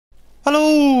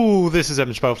Hello, this is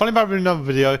Mchapelle, finally back with another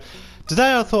video.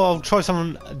 Today I thought I'll try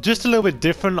something just a little bit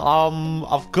different.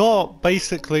 I've got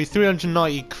basically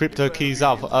 390 crypto keys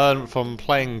I've earned from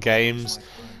playing games,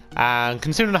 and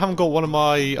considering I haven't got one of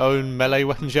my own melee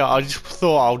weapons yet, I just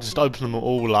thought I'll just open them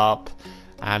all up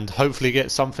and hopefully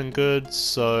get something good.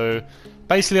 So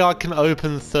basically I can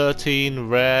open 13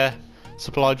 rare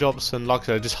supply drops, and like I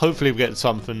said, just hopefully get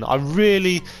something.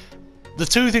 The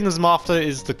two things I'm after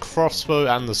is the crossbow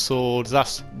and the sword.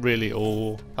 That's really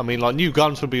all. I mean, like, new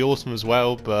guns would be awesome as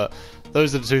well, but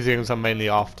those are the two things I'm mainly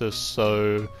after.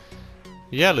 So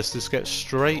yeah, let's just get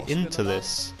straight into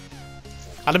this.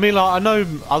 And I mean, like, I know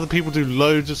other people do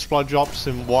loads of supply drops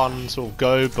in one sort of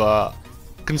go, but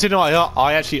considering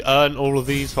I actually earn all of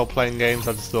these while playing games,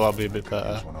 I just thought I'd be a bit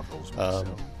better.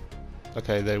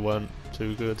 Okay, they weren't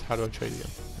too good. How do I trade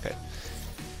again? Okay.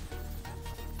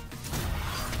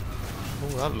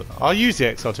 Oh, I use the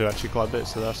XR2 actually quite a bit,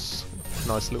 so that's a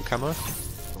nice little camo.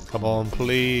 Come on,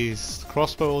 please.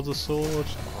 Crossbow or the sword?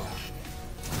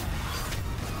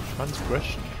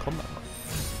 Transgression, combat.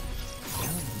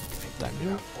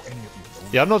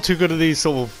 Yeah, I'm not too good at these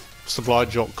sort of supply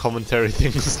drop commentary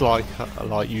things like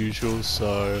usual,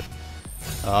 so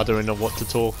I don't really know what to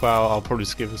talk about. I'll probably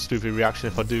just give a stupid reaction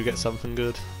if I do get something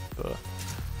good, but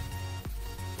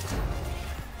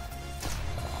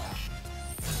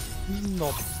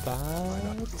not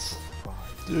bad.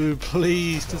 Dude,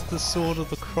 please, just the sword or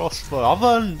the crossbow.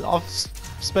 I've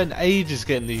spent ages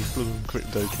getting these blue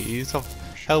crypto keys. I've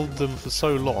held them for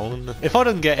so long. If I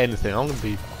don't get anything, I'm gonna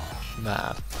be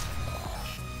mad.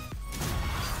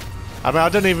 I mean, I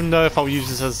don't even know if I'll use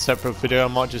this as a separate video. I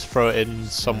might just throw it in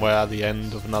somewhere at the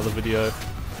end of another video.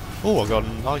 Oh, I got a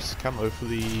nice camo for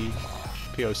the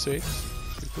POC.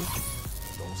 Pretty cool.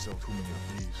 Don't sell too many of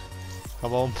these.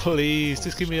 Come on, please,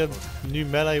 just give me a new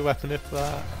melee weapon if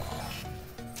that.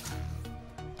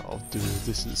 Oh, dude,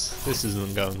 this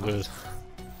isn't going good.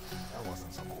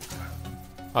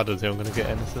 I don't think I'm gonna get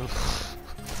anything.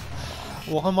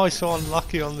 Why am I so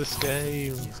unlucky on this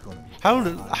game? How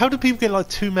do people get like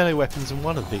 2 melee weapons in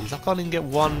one of these? I can't even get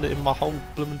one in my whole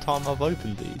blooming time I've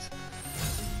opened these.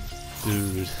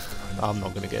 Dude, I'm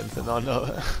not gonna get anything. I know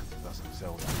it.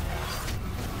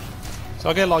 So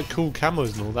I get like cool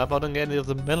camos and all that, but I don't get any of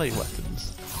the melee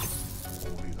weapons.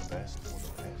 Only the best for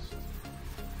the best.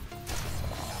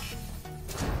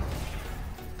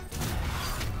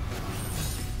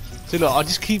 See, look, I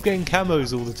just keep getting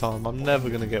camos all the time. I'm never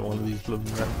gonna get one of these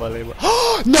blooming melee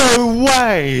weapons. No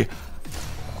way!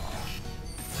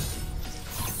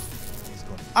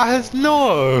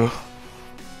 No!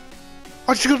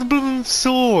 I just got the blooming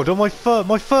sword on my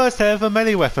first ever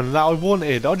melee weapon that I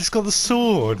wanted. I just got the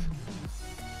sword.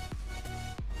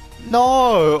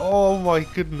 No! Oh my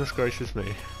goodness gracious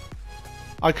me.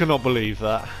 I cannot believe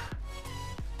that.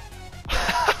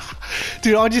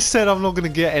 Dude, I just said I'm not going to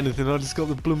get anything, I just got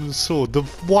the blooming sword. The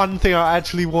one thing I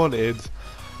actually wanted.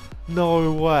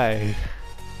 No way.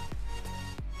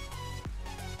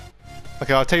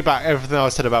 Okay, I'll take back everything I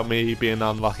said about me being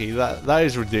unlucky. That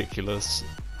is ridiculous.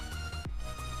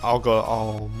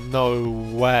 Oh no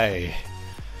way.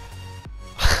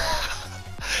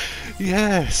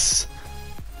 Yes.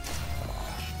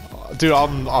 Dude,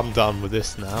 I'm done with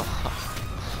this now.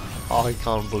 I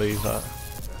can't believe that.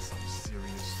 That's some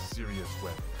serious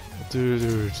weapon.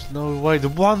 Dude, no way. The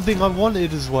one thing I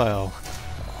wanted as well.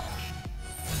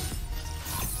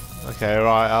 Okay,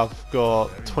 right, I've got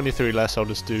 23 less. I'll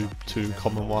just do 2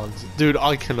 common ones. Dude,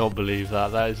 I cannot believe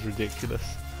that. That is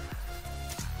ridiculous.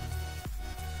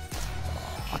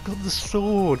 I got the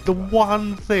sword. The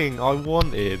one thing I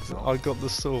wanted. I got the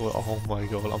sword. Oh my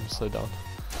god, I'm so done.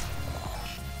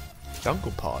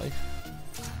 Jungle pie?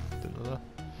 Didn't know that.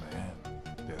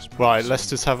 Right, let's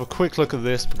just have a quick look at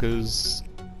this because...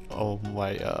 Oh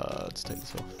wait, let's take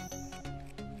this off.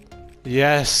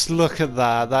 Yes, look at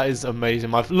that. That is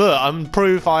amazing. Look, I'm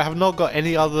proof I have not got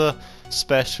any other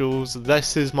specials.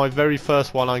 This is my very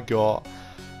first one I got.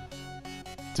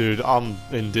 Dude, I'm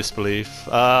in disbelief.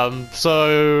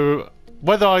 So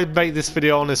whether I make this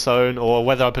video on its own or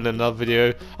whether I put in another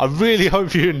video, I really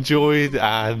hope you enjoyed,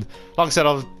 and like I said,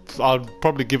 I'd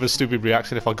probably give a stupid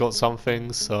reaction if I got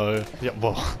something, so yeah,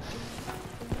 well.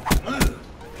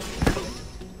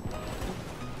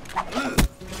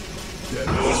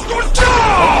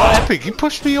 Oh, epic, you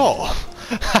pushed me off!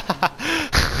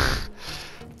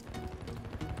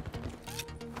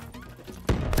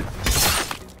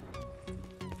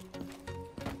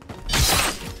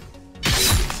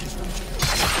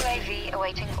 UAV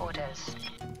awaiting orders.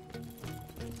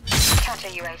 Counter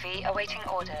UAV awaiting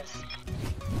orders.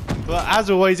 But as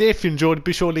always, if you enjoyed,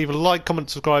 be sure to leave a like, comment,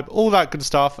 subscribe, all that good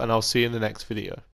stuff, and I'll see you in the next video.